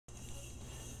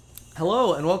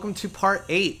Hello and welcome to part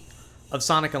 8 of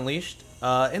Sonic Unleashed.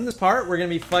 In this part, we're going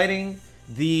to be fighting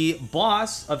the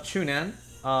boss of Chunan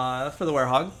for the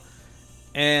Werehog.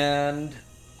 And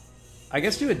I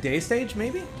guess do a day stage,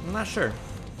 maybe? I'm not sure.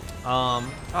 Oh,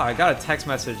 I got a text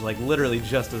message like literally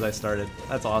just as I started.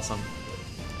 That's awesome.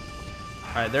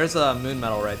 Alright, there's a moon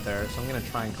medal right there, so I'm going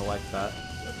to try and collect that.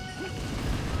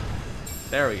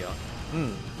 There we go.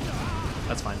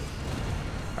 That's fine.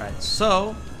 Alright,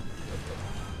 so...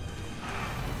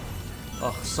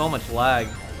 Oh, so much lag.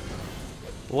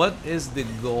 What is the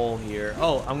goal here?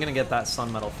 Oh, I'm gonna get that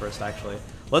sun medal first, actually.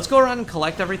 Let's go around and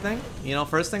collect everything. You know,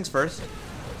 first things first.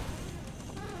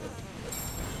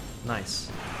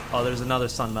 Nice. Oh, there's another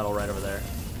sun medal right over there.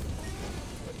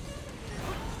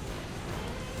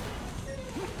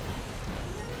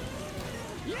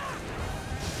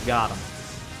 Got him.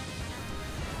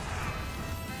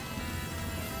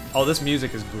 Oh, this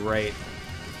music is great.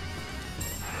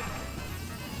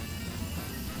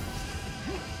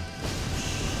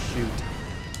 Shoot.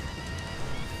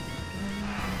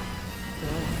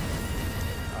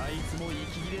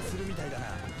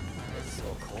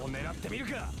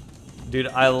 Dude,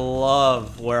 I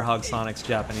love Werehog Sonic's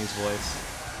Japanese voice.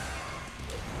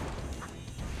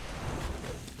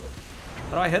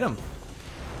 How do I hit him?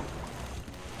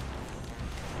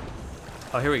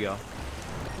 Oh, here we go.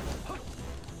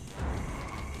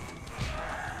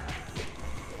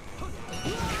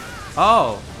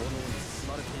 Oh!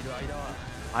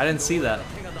 I didn't see that.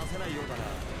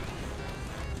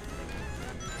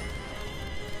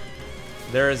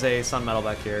 There is a sun medal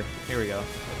back here. Here we go.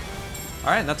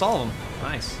 Alright, that's all of them.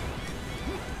 Nice.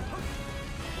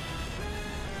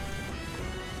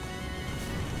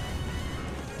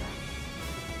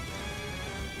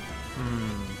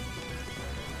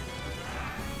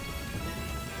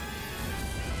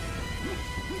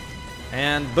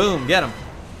 And boom, get him.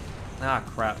 Ah,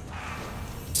 crap.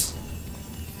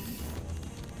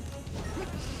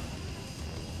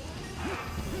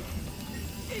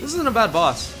 This isn't a bad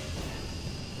boss.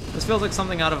 This feels like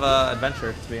something out of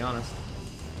Adventure, to be honest.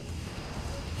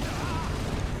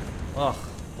 Ugh,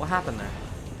 what happened there?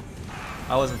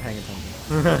 I wasn't paying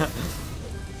attention.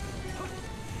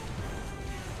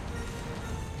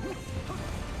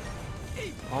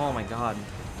 Oh my god.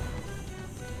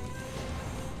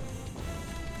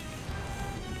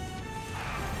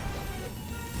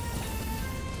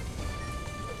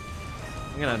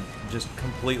 I'm gonna just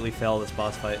completely fail this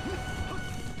boss fight.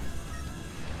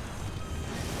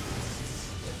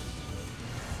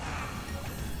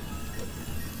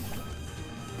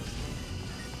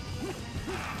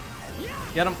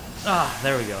 Get him. Ah,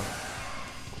 there we go.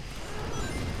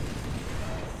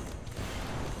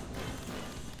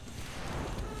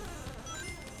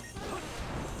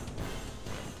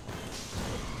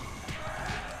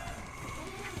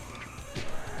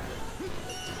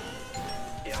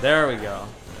 There we go.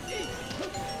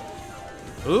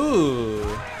 Ooh,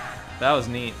 that was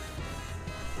neat.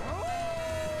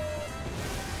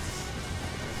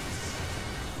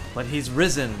 But he's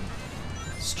risen.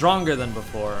 Stronger than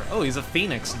before. Oh, he's a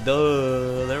phoenix.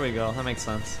 Duh. There we go. That makes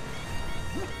sense.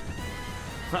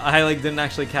 I like didn't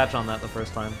actually catch on that the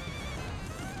first time.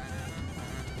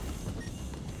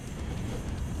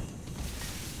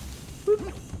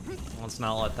 Boop. Let's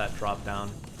not let that drop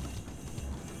down.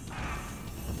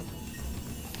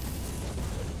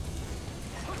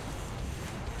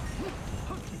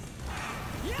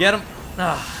 Get him.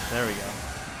 Ah, there we go.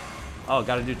 Oh,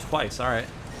 gotta do twice. All right.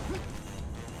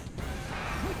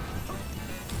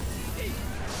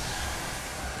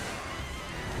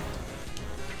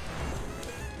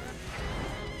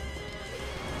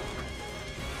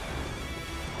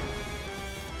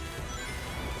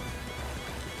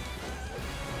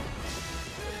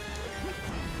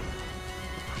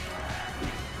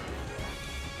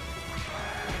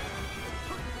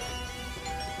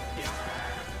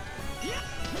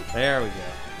 There we go.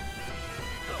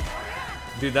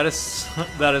 Dude, that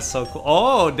is so cool.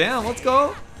 Oh, damn, let's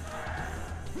go.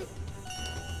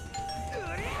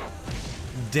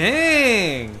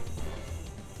 Dang.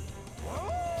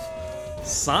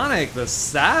 Sonic the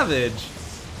Savage.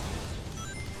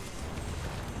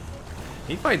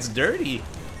 He fights dirty.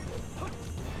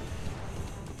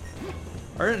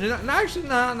 Or no, actually,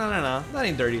 no. That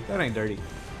ain't dirty. That ain't dirty.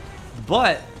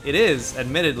 But it is,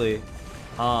 admittedly.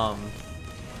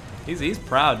 He's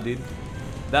proud, dude.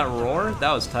 That roar,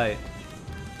 that was tight.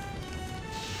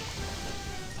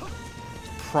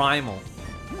 Primal.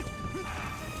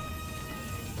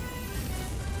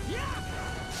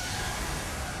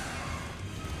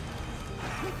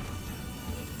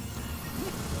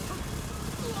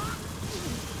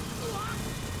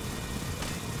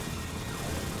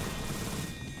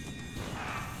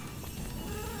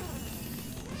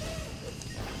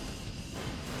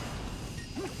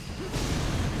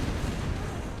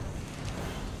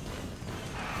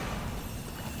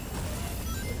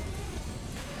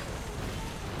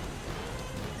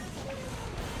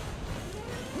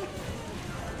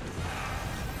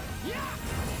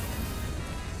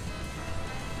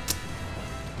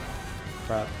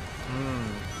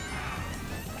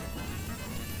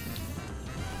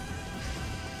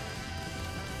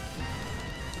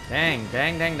 Dang,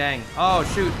 dang, dang, dang. Oh,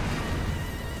 shoot.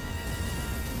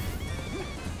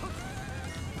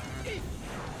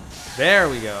 There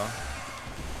we go.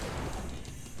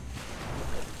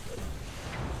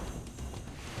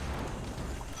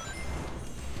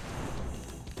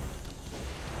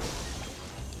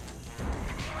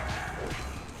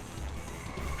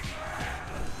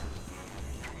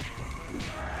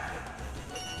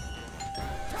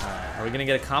 Are we gonna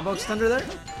get a combo extender there?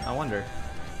 I wonder.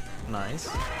 Nice.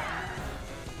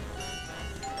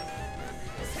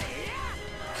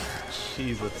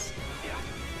 Jesus.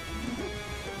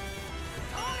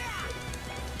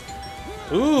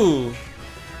 Ooh.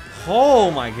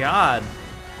 Oh my god.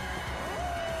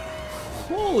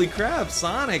 Holy crap,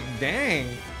 Sonic, dang.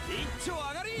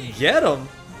 Get him.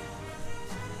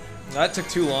 That took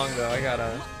too long though. I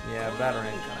gotta, yeah,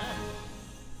 battering.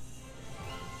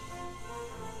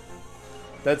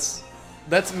 That's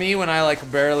me when I like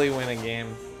barely win a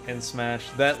game in Smash.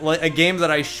 That like a game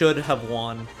that I should have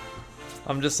won.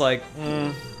 I'm just like,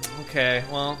 okay,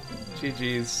 well,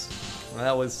 GG's.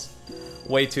 That was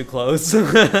way too close.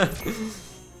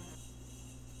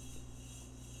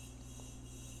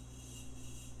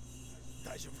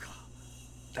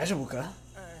 Daijoubu?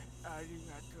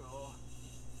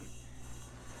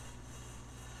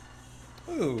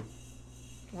 Ooh,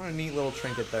 what a neat little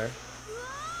trinket there.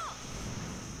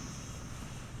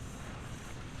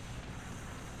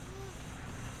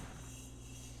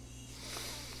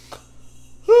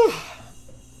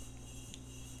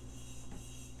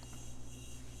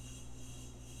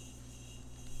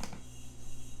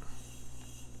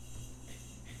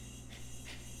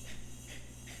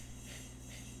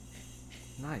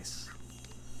 Nice.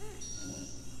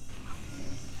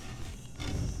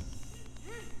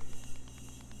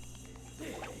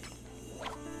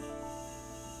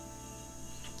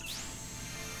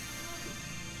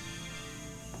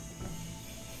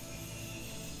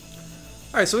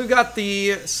 Alright, so we've got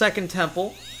the second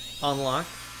temple unlocked.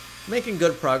 Making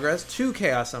good progress. 2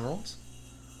 Chaos Emeralds.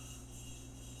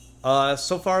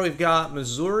 So far we've got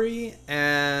Missouri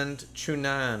and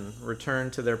Chunan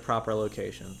returned to their proper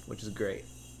location, which is great.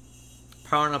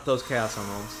 Powering up those Chaos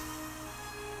Emeralds.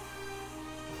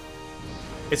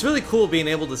 It's really cool being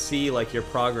able to see like your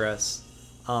progress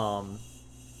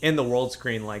in the world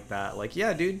screen like that. Like,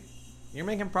 yeah, dude, you're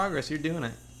making progress. You're doing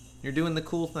it. You're doing the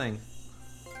cool thing.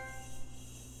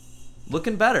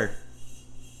 Looking better.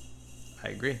 I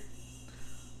agree.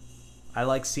 I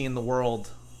like seeing the world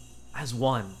as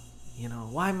one. You know,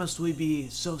 why must we be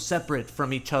so separate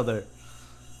from each other?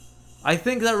 I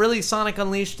think that really Sonic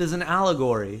Unleashed is an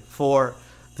allegory for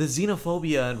the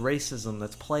xenophobia and racism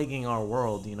that's plaguing our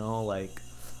world, you know? Like,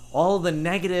 all the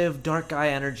negative dark guy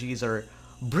energies are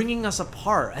bringing us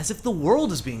apart, as if the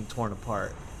world is being torn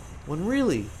apart. When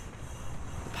really,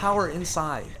 the power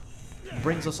inside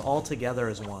brings us all together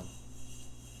as one.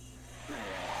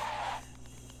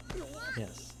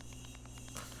 Yes.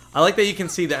 I like that you can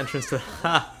see the entrance to...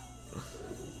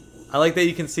 I like that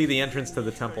you can see the entrance to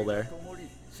the temple there.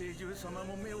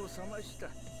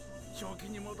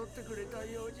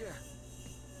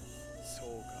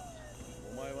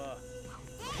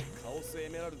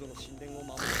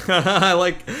 I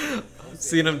like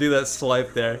seeing him do that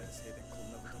swipe there.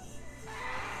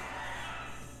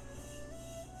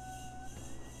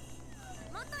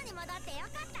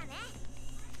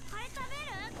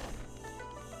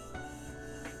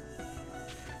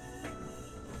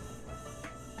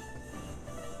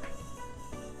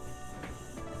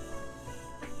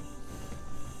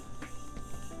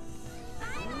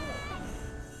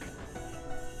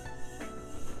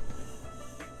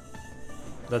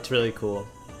 That's really cool.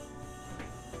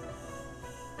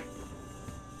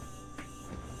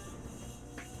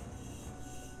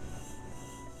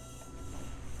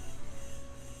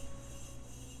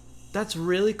 That's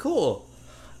really cool.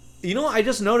 You know, I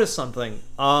just noticed something.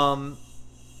 Eggman's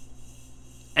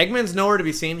nowhere to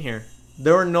be seen here.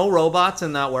 There were no robots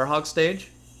in that Werehog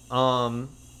stage.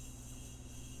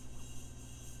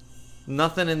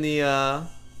 Nothing in the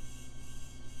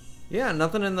yeah,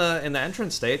 nothing in the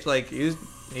entrance stage. Like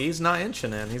he's not in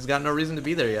Chunan. He's got no reason to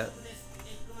be there yet.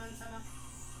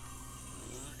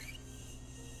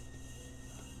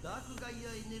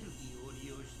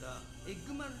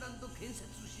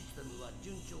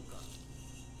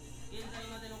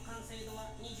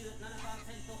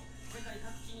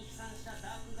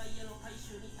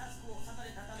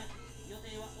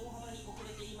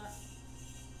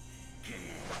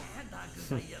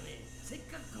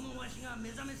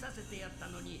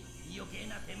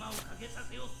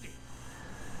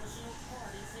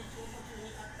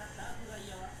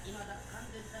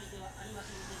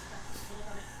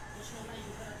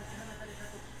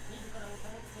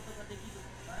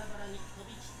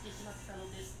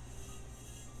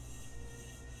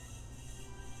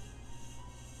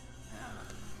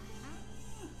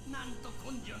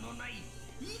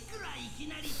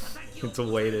 It's a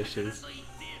weight issues.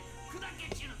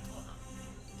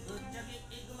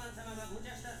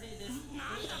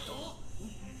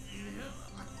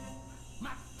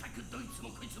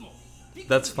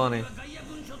 That's funny.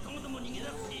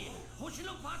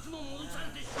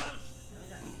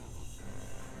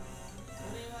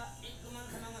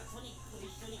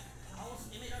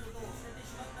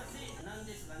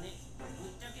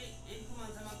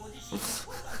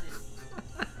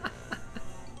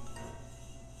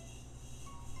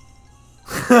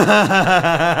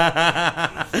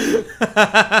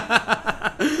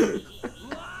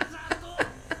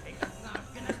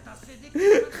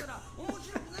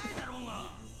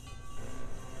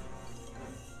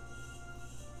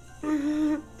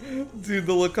 Dude,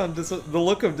 the look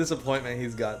of disappointment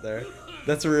he's got there.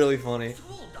 That's really funny.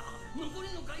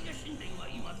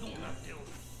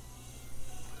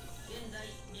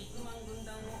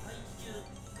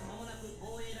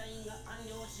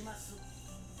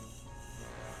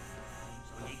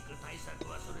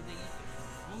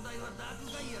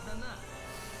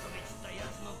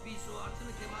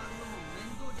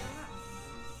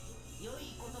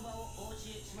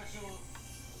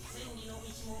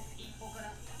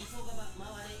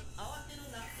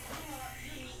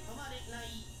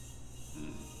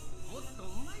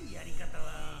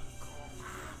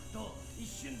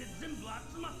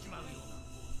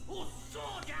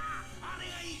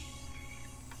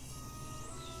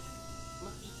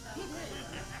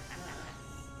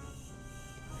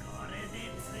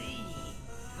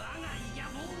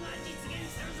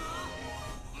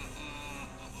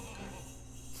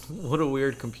 What a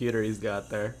weird computer he's got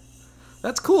there.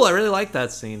 That's cool. I really like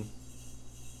that scene.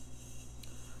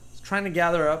 He's trying to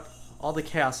gather up all the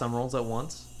Chaos Emeralds at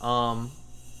once. I'm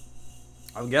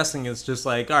guessing it's just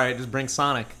like, alright, just bring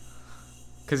Sonic.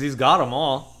 Because he's got them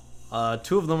all.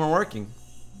 2 of them are working.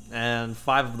 And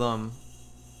 5 of them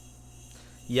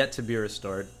yet to be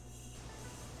restored.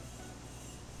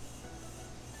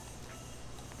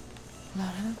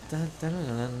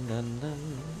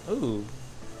 Ooh.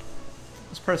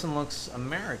 This person looks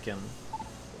American.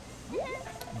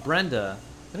 Brenda.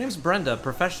 Her name's Brenda,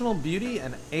 professional beauty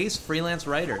and ace freelance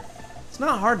writer. It's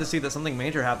not hard to see that something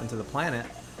major happened to the planet,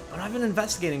 but I've been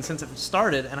investigating since it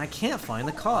started and I can't find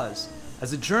the cause.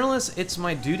 As a journalist, it's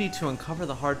my duty to uncover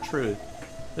the hard truth.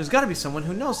 There's gotta be someone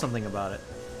who knows something about it.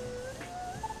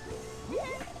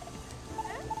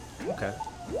 Okay.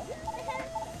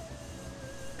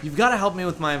 You've gotta help me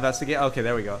with my investigation. Okay,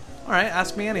 there we go. Alright,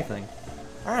 ask me anything.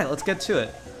 Alright, let's get to it.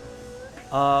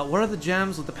 What are the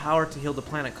gems with the power to heal the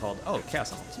planet called? Oh,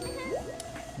 Chaos Emeralds.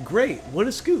 Great, what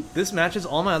a scoop. This matches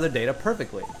all my other data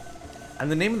perfectly.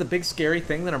 And the name of the big scary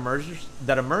thing that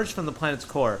emerged from the planet's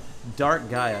core.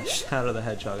 Dark Gaia. Shadow the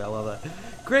Hedgehog, I love that.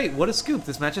 Great, what a scoop.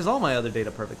 This matches all my other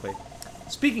data perfectly.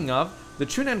 Speaking of, the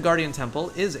Chunan Guardian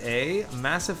Temple is a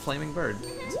massive flaming bird.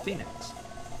 It's a phoenix.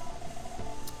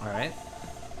 Alright.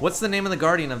 What's the name of the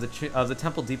guardian of the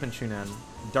temple deep in Chunan?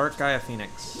 Dark Gaia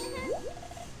Phoenix.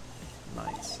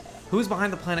 Nice. Who's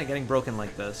behind the planet getting broken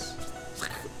like this?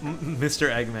 Mr.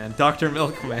 Eggman. Dr.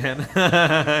 Milkman.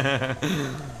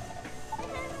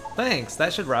 Thanks,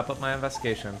 that should wrap up my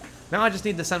investigation. Now I just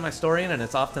need to send my story in and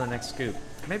it's off to the next scoop.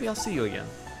 Maybe I'll see you again.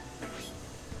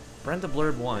 Brenda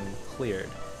Blurb 1,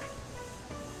 cleared.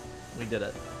 We did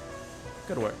it.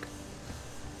 Good work.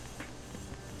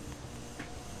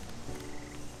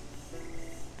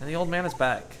 And the old man is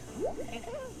back.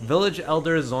 Village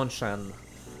Elder Zonshan.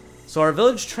 So our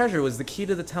village treasure was the key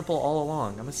to the temple all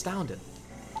along. I'm astounded.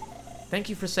 Thank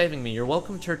you for saving me. You're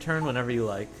welcome to return whenever you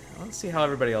like. Let's see how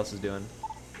everybody else is doing.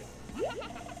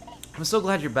 I'm so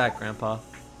glad you're back, Grandpa.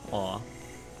 Aw.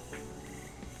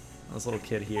 This little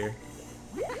kid here.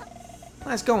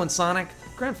 Nice going, Sonic.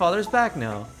 Grandfather's back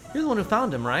now. You're the one who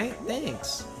found him, right?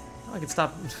 Thanks. Now I can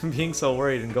stop being so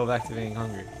worried and go back to being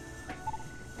hungry.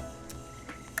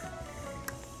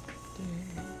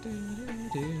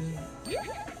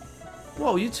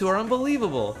 Whoa, you two are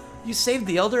unbelievable. You saved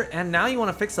the Elder and now you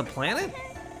want to fix the planet?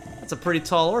 That's a pretty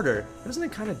tall order. But isn't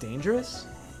it kind of dangerous?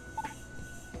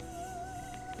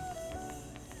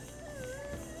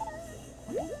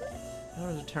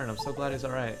 Elder's return. I'm so glad he's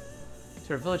alright.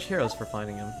 To our village heroes for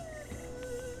finding him.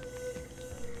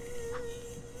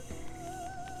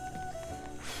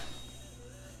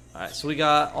 Alright, so we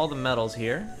got all the medals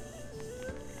here.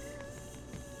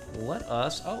 Let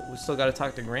us... Oh, we still got to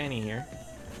talk to Granny here.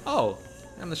 Oh,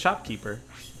 I'm the shopkeeper.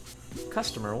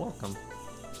 Customer, welcome.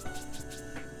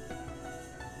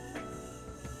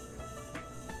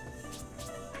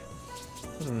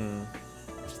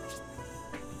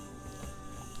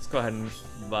 go ahead and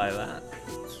buy that.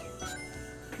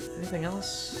 Anything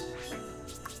else?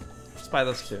 Let's buy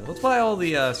those too. Let's buy all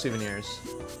the souvenirs.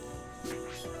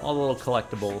 All the little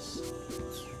collectibles.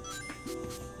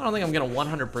 I don't think I'm gonna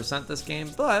 100% this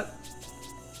game, but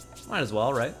might as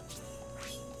well, right?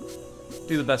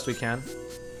 Do the best we can.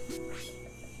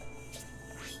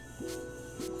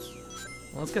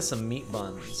 Well, let's get some meat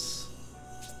buns.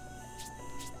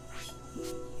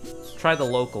 Try the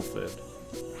local food.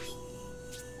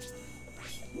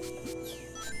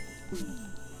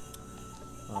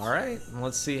 All right,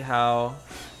 let's see how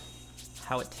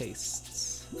it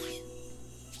tastes.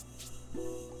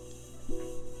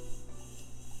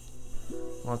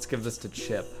 Let's give this to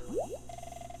Chip.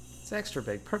 It's extra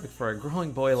big, perfect for a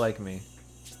growing boy like me.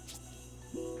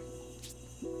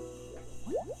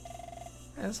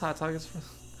 Yeah, this hot dog is,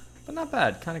 but not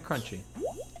bad, kind of crunchy.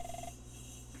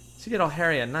 So you get all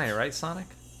hairy at night, right, Sonic?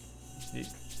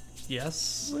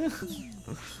 Yes.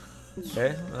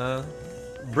 Okay.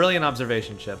 Brilliant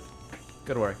observation, Chip.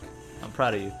 Good work. I'm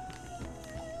proud of you.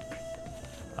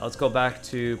 Let's go back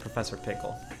to Professor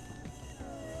Pickle.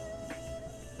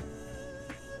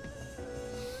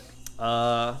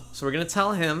 So we're gonna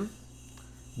tell him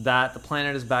that the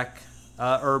planet is back,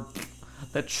 or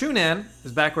that Chunan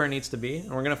is back where it needs to be, and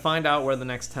we're gonna find out where the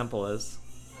next temple is.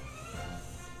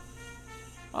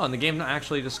 Oh, and the game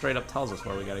actually just straight up tells us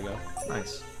where we gotta go.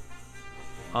 Nice.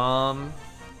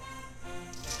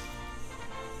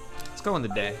 Let's go in the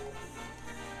day.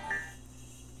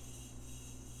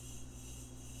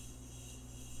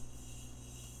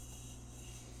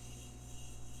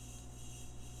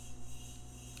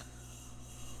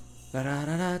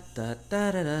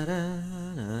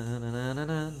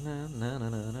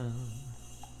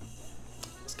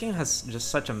 This game has just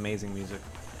such amazing music.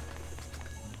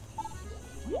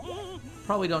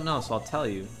 Probably don't know, so I'll tell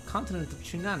you. Continent of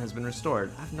Chunan has been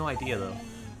restored. I have no idea though.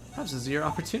 Perhaps this is your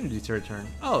opportunity to return.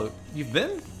 Oh, you've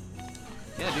been?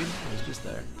 Yeah, dude, I was just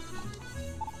there.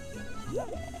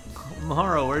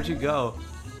 Morrow, where'd you go?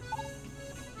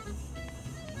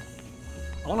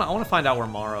 I wanna find out where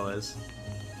Morrow is.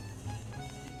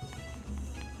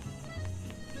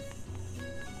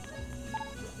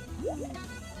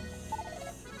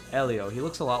 Elio, he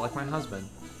looks a lot like my husband.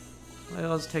 I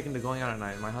was taken to going out at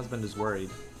night. My husband is worried.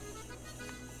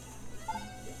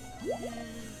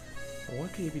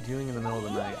 What could he be doing in the middle of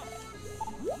the night?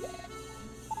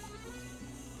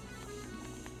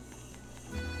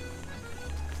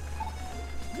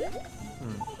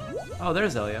 Oh,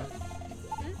 there's Elio.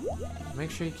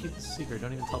 Make sure you keep the secret.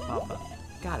 Don't even tell Papa.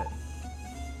 Got it.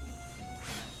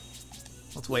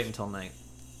 Let's wait until night.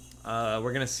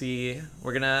 We're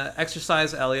gonna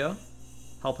exercise Elio.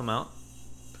 Help him out.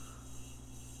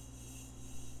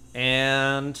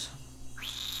 And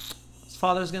his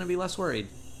father's gonna be less worried.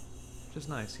 Which is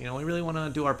nice. You know, we really want to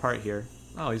do our part here.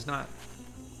 Oh, he's not.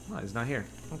 Oh, he's not here.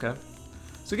 Okay.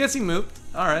 So I guess he moved.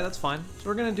 Alright, that's fine. So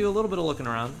we're gonna do a little bit of looking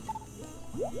around.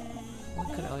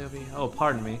 What could Elio be? Oh,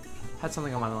 pardon me. Had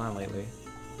something on my mind lately.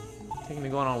 Taking to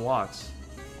going on walks.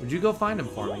 Would you go find him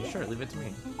for me? Sure, leave it to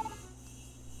me.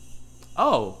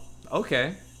 Oh,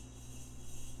 okay.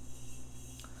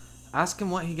 Ask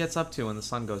him what he gets up to when the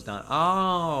sun goes down.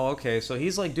 Oh, okay. So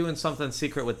he's like doing something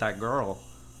secret with that girl.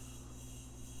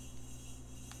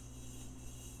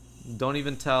 Don't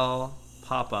even tell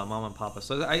Papa, Mom and Papa.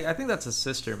 So I think that's his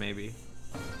sister, maybe.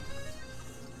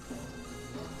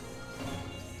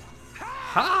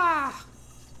 Ha!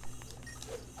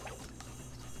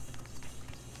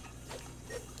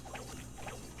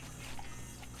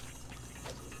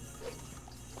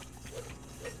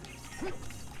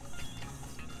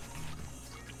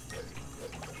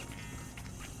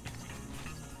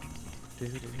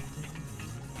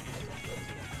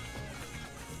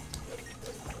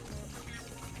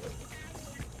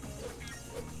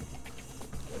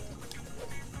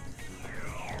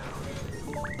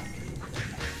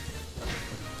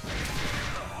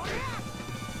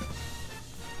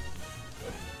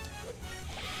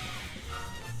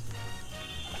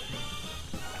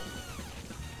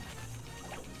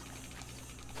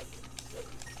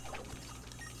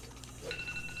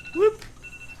 Whoop!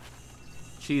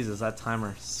 Jesus, that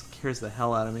timer scares the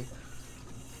hell out of me.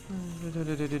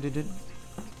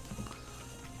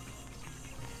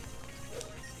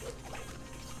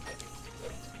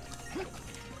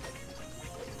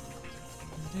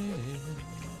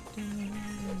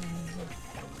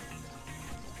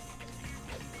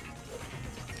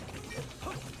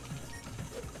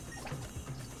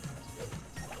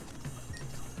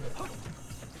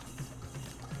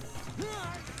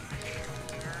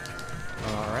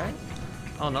 Alright.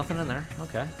 Oh, nothing in there.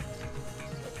 Okay.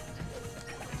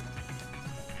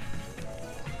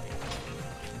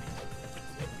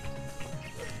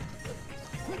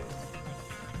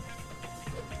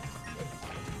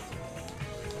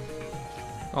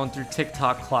 Going through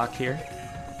TikTok clock here.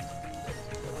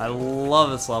 I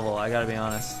love this level, I gotta be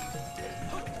honest.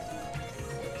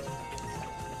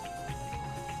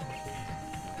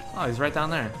 Oh, he's right down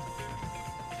there.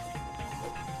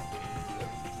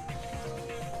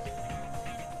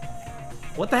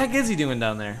 What the heck is he doing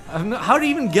down there? How did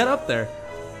he even get up there?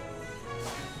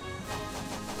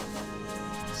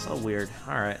 So weird.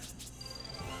 Alright.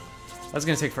 That's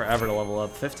gonna take forever to level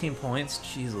up. 15 points?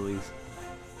 Jeez Louise.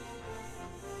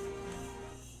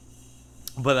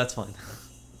 But that's fine.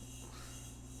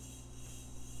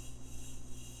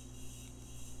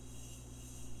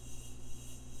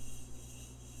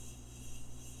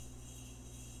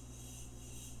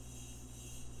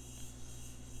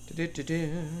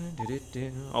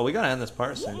 Oh, we gotta end this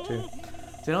part soon, too.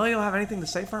 Did Elio have anything to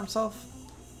say for himself?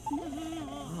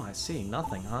 Oh, I see.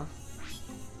 Nothing, huh?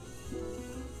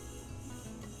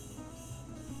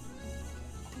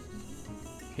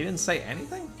 He didn't say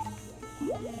anything?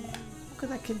 What could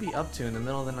that kid be up to in the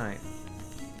middle of the night?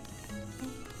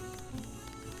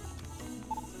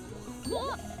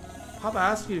 Papa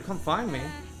asked you to come find me.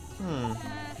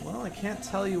 Well, I can't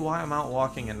tell you why I'm out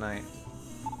walking at night.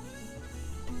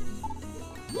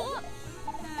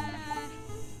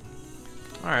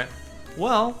 Alright.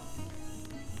 Well,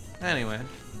 anyway.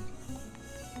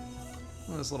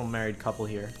 This little married couple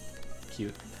here.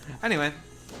 Cute. Anyway.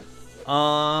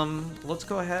 Let's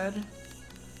go ahead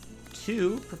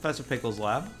to Professor Pickle's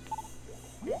lab.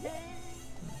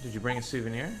 Did you bring a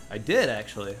souvenir? I did,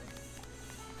 actually.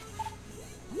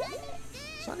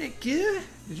 Sonic, did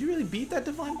you really beat that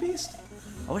divine beast?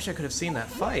 I wish I could have seen that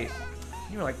fight.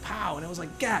 You were like, pow, and it was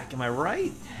like, gack, am I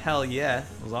right? Hell yeah,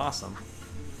 it was awesome.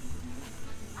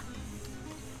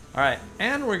 Alright,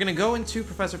 and we're gonna go into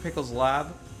Professor Pickle's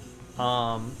lab.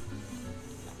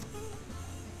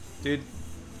 Dude,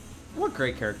 what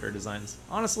great character designs.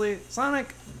 Honestly,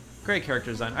 Sonic, great character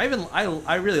design.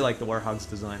 I really like the Warhog's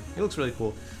design. He looks really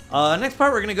cool. Next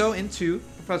part, we're gonna go into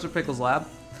Professor Pickle's lab.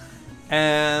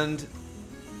 And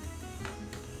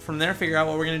from there, figure out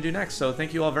what we're gonna do next. So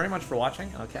thank you all very much for watching.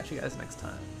 I'll catch you guys next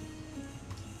time.